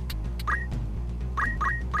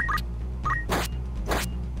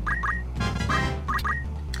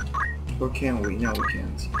 Or can we? No, we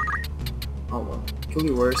can't. Oh well. Could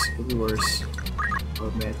be worse, could be worse. I'll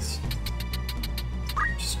admit.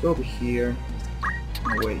 Just go over here.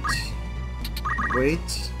 And wait.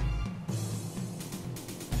 Wait.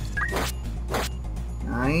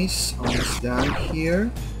 Nice. Almost done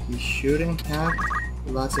here. He shouldn't have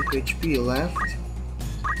lots of HP left.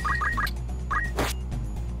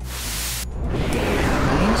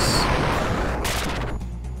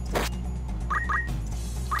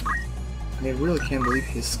 I really can't believe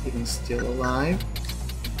he's even still alive.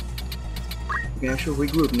 We can actually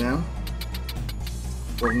regroup now.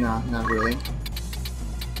 Well, nah, not really.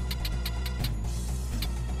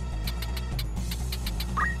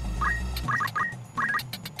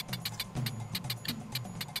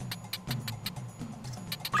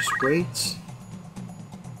 Just wait.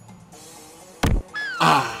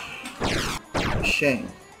 Ah! Shame.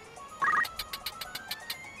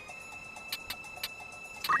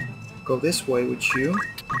 Go this way with you.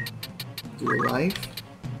 Do a life.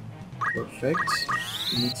 Perfect.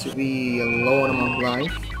 You need to be a low amount of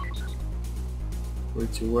life for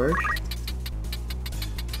it to work.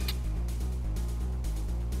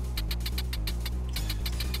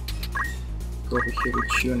 Go over here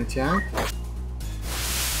with you and attack.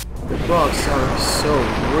 The bugs are so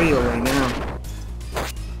real right now.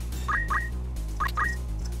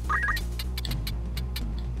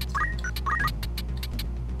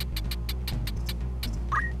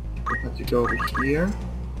 We have to go over here.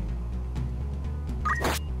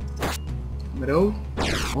 Road,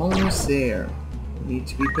 almost there. We need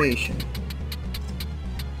to be patient.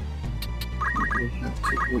 We have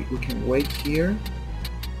to. We can wait here.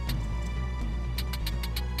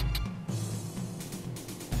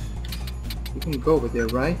 We can go over there,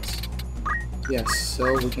 right? Yes.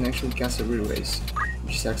 So we can actually cast a re-raise,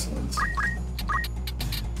 which is excellent.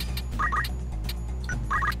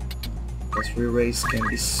 Because re-raise can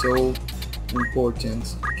be so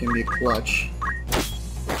important. It can be a clutch.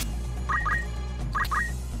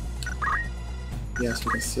 Yes,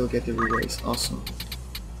 we can still get the re-raise. Awesome.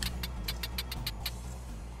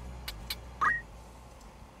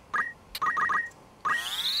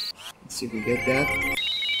 Let's see if we get that.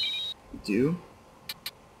 We do.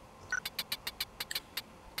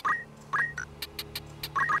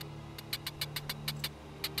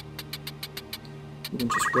 We can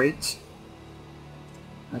just wait.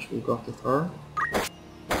 Actually, we'll go after her.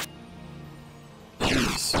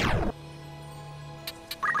 Jeez.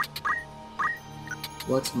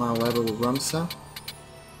 What's my level with Ramsa?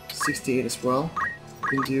 68 as well.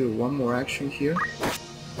 We can do one more action here.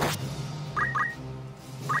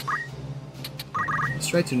 Let's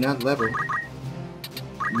try to not level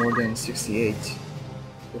more than 68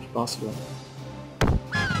 if possible.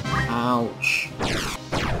 Ouch.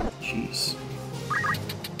 Jeez.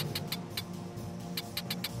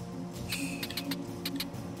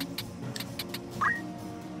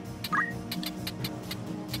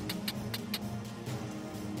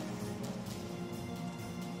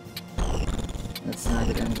 That's not a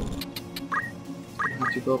good angle. I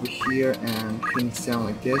have to go over here and finish down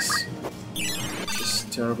like this.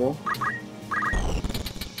 Just terrible.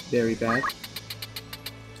 Very bad.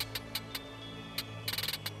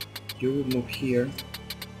 You will move here.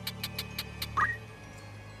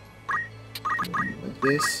 Like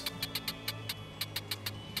this.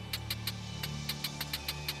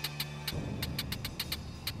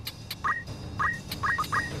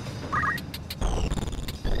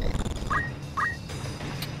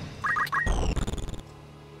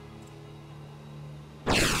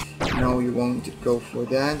 No, you won't go for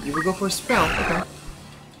that. You will go for a spell. Okay.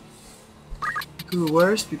 Could be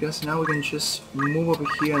worse because now we can just move over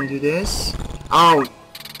here and do this. Oh,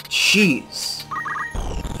 jeez.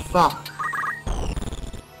 Fuck.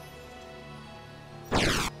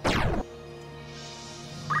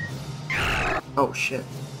 Oh shit.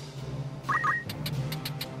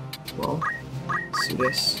 Well, let's do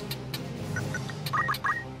this.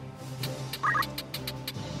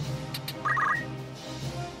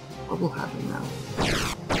 What will happen now?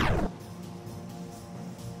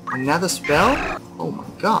 Another spell? Oh my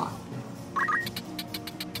god.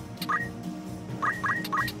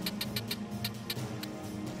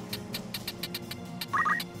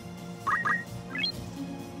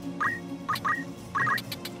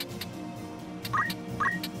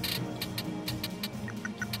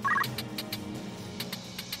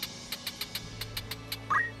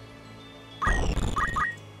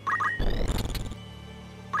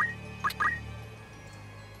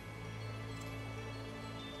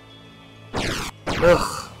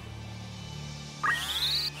 Ugh.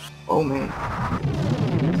 Oh man.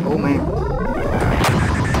 Oh man.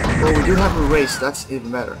 Oh, we do have a race. That's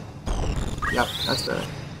even better. Yep, that's better.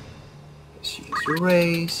 She gets a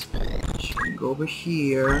race. She can go over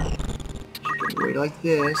here. She can wait like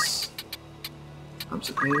this. I'm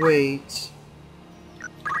just gonna wait.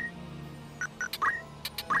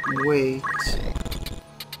 Wait.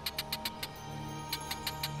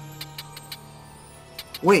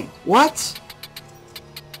 Wait, what?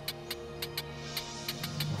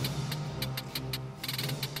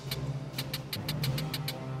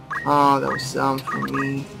 Oh, that was dumb for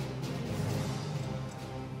me.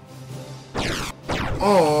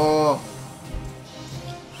 Oh,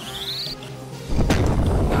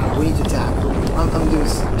 we need to tap. I'm doing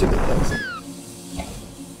stupid things.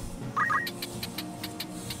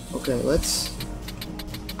 Okay, let's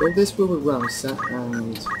go this way with Ramsa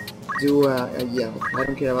and do a yell. I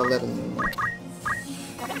don't care about leveling anymore.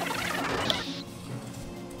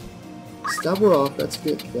 Stop her off, that's a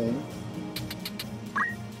good thing.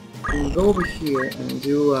 We'll go over here and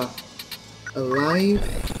do a live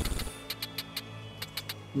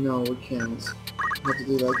No, we can't. I have to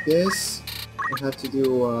do like this. I have to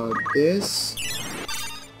do this.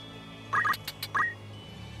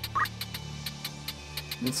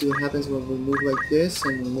 And see what happens when we move like this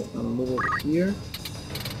and move over here.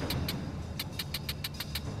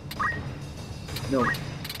 No.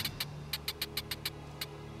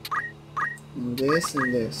 And this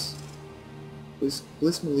and this.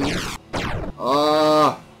 Please move.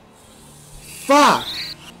 Ah! Fuck!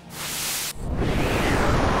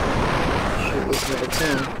 Shit, it's number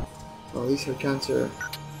 10. Well, at least her counter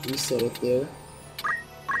reset it there.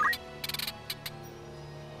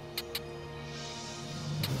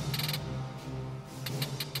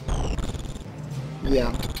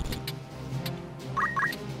 Yeah.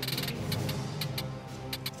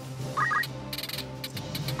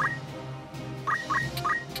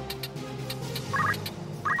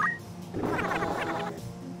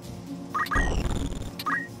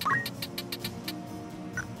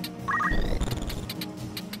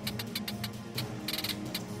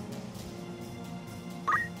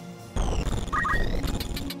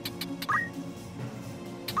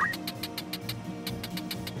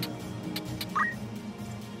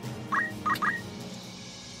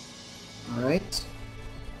 Alright.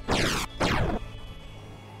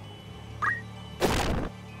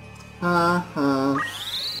 Haha.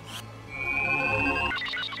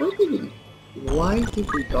 Why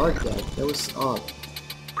did we guard that? That was odd.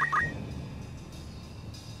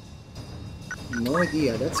 No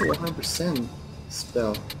idea. That's a 100%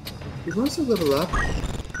 spell. Did we also level up?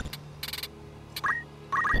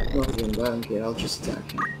 No, again, I don't care. I'll just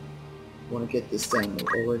attack him. I want to get this done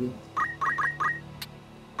already.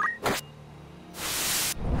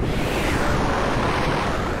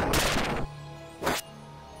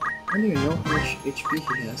 I don't even know how much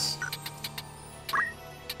HP he has.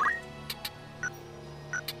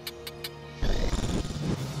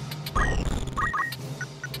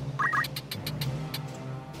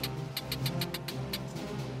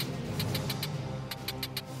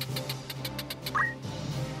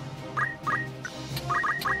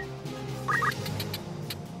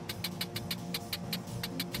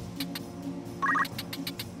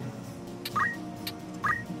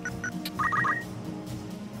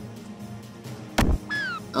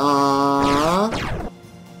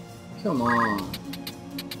 Come on.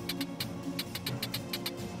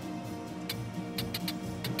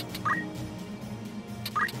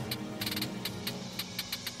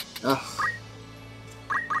 Ugh.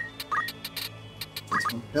 It's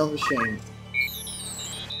one hell of a shame.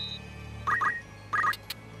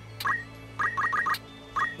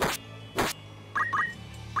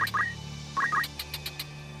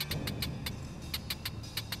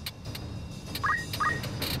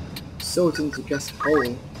 So tempted to cast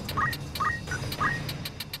Holy.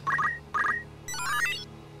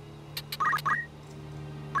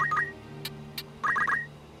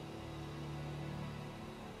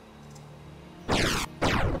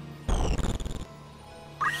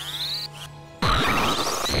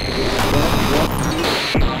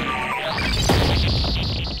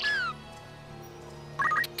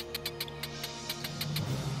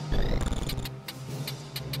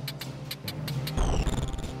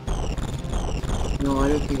 No, I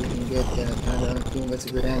don't think we can get that. I don't think that's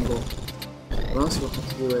a good angle. Or else we'll have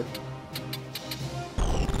to do it.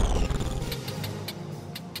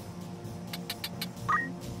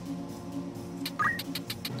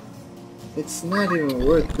 It's not even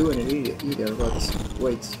worth doing it either, but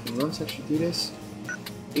wait, can Rons actually do this?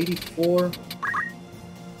 84,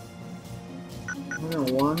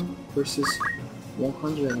 101 versus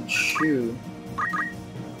 102.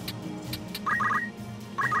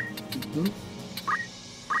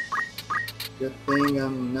 Good thing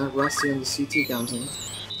I'm not rusty on the CT counting.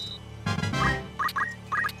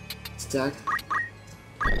 Stack.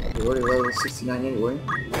 We're already level 69 anyway.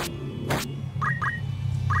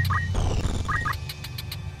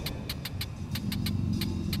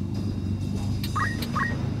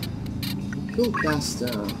 Cool cast a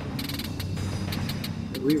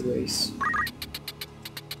re-race.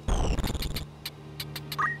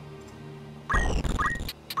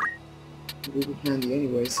 It would be handy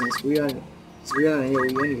anyway, since we are an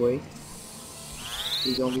AoE anyway.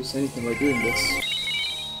 We don't lose anything by doing this.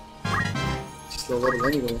 Just low level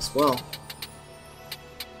anyway as well.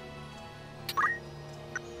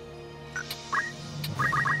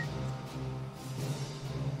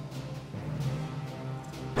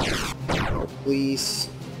 Oh please.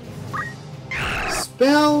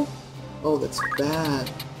 Spell? Oh, that's bad.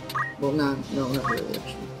 Well, no, not really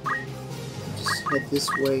actually. Just head this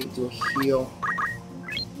way, do a heal.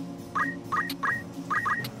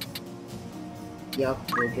 Yep,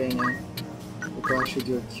 we're okay now. We can actually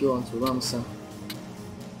do a Q onto Ramsa.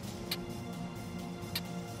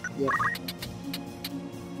 Yep.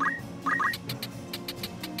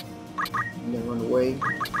 And then run away.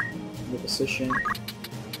 In the position.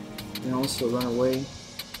 And also run away.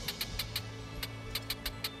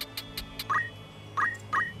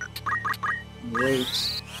 And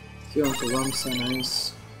wait. Q onto Ramsa,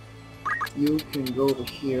 nice. You can go over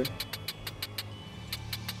here.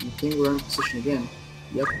 I think we're in position again.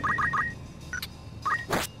 Yep.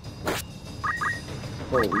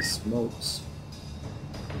 Holy smokes.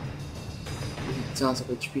 Tons of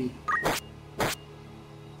HP.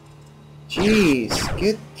 Jeez,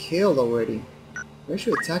 get killed already. I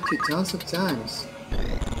should attack you tons of times.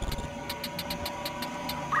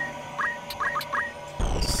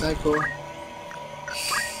 Cycle.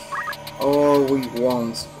 Oh, we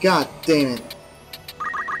won't. God damn it.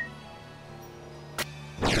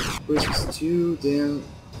 This is too damn...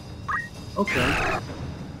 Okay.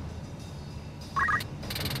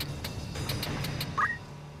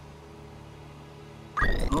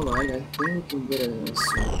 Alright, I think we can get a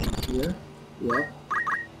sword here. Yep.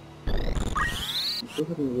 It could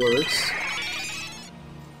have been worse.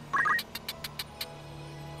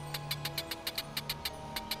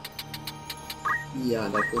 Yeah,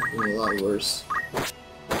 that could have been a lot worse.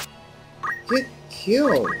 Get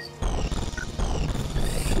killed!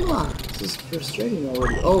 Fuck, this is frustrating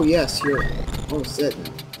already. Oh yes, you're almost dead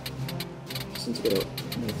now. Just need to get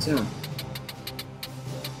another turn.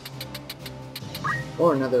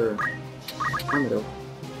 Or another Amado.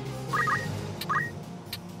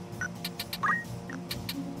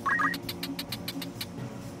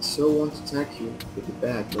 So want to attack you with the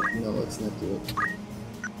back, but no, let's not do it.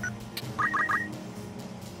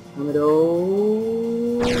 Amado,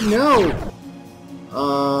 no!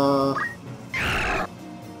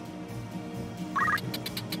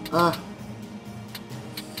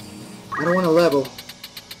 I don't want to level.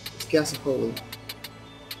 It's Gas of Holy.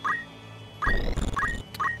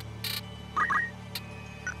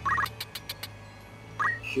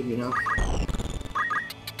 Should be enough.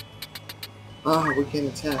 We can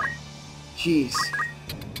attack. Jeez.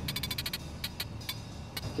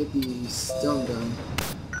 Get the stun gun.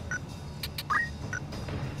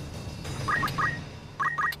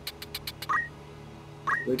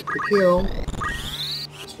 Wait for the kill.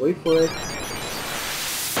 Just wait for it.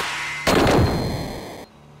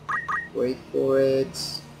 Wait for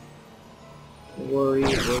it. Don't worry,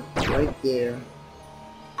 we're right there.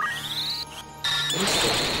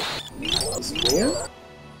 Is it there?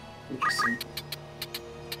 Interesting.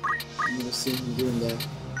 I've never seen him doing that.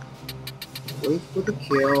 Wait for the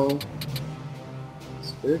kill.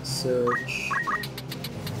 Spirit Surge.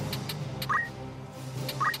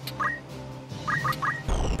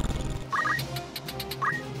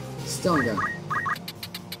 Stun gun.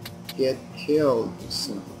 Get killed, you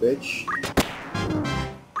son of a bitch.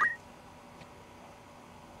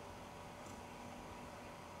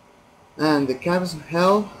 And the Caverns of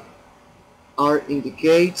Hell are in the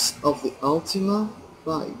gates of the Ultima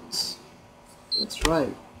fight. That's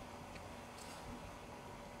right.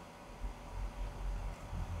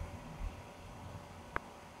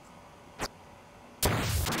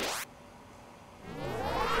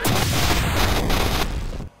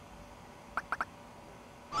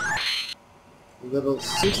 Level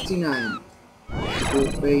 69. You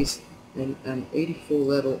will face an 84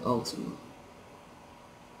 level Ultima.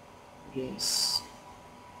 Yes.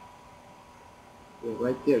 We're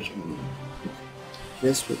right there, gentlemen.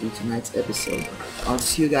 This will be tonight's episode. I'll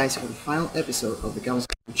see you guys for the final episode of the Cowboys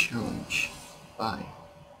Challenge. Bye.